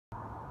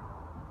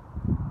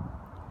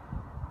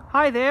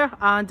Hi there,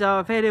 and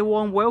a very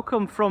warm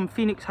welcome from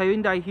Phoenix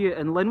Hyundai here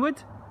in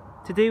Linwood.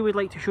 Today we'd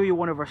like to show you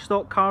one of our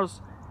stock cars.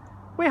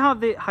 We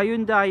have the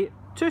Hyundai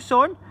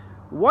Tucson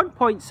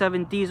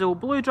 1.7 diesel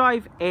blue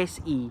drive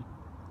SE.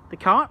 The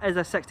car is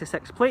a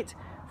 66 plate,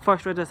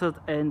 first registered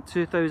in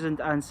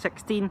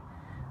 2016,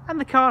 and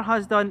the car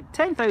has done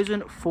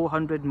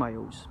 10,400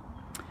 miles.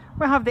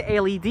 We have the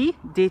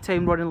LED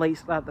daytime running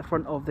lights at the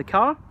front of the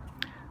car,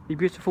 the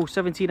beautiful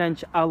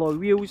 17-inch alloy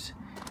wheels,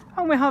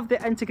 and we have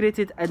the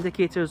integrated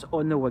indicators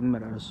on the wing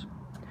mirrors.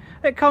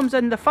 It comes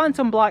in the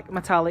phantom black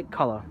metallic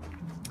colour.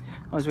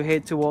 As we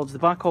head towards the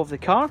back of the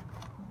car,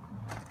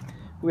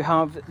 we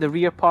have the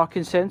rear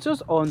parking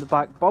sensors on the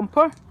back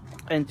bumper,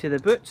 into the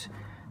boot,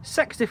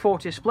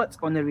 60-40 split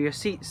on the rear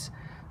seats,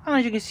 and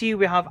as you can see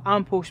we have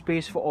ample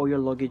space for all your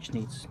luggage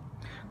needs.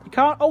 The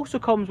car also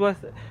comes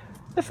with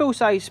the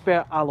full-size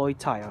spare alloy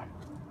tyre.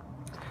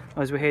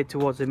 As we head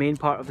towards the main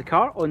part of the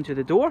car, onto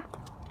the door,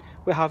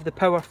 we have the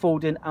power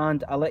folding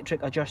and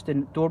electric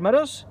adjusting door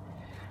mirrors,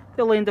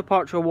 the lane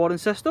departure warning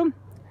system,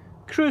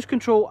 cruise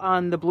control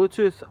and the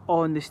Bluetooth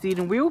on the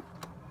steering wheel.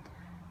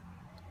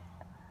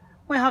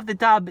 We have the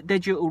DAB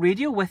digital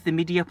radio with the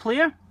media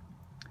player,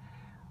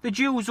 the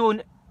dual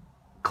zone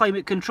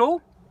climate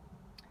control,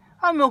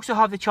 and we also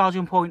have the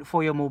charging point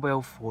for your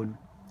mobile phone.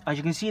 As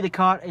you can see, the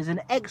car is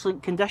in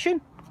excellent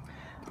condition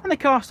and the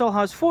car still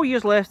has 4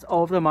 years left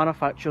of the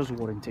manufacturer's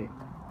warranty.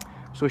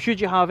 So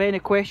should you have any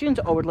questions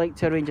or would like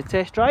to arrange a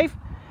test drive,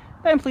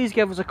 then please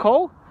give us a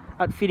call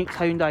at Phoenix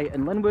Hyundai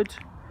in Linwood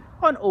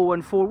on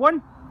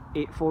 0141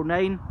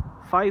 849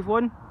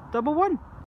 5111.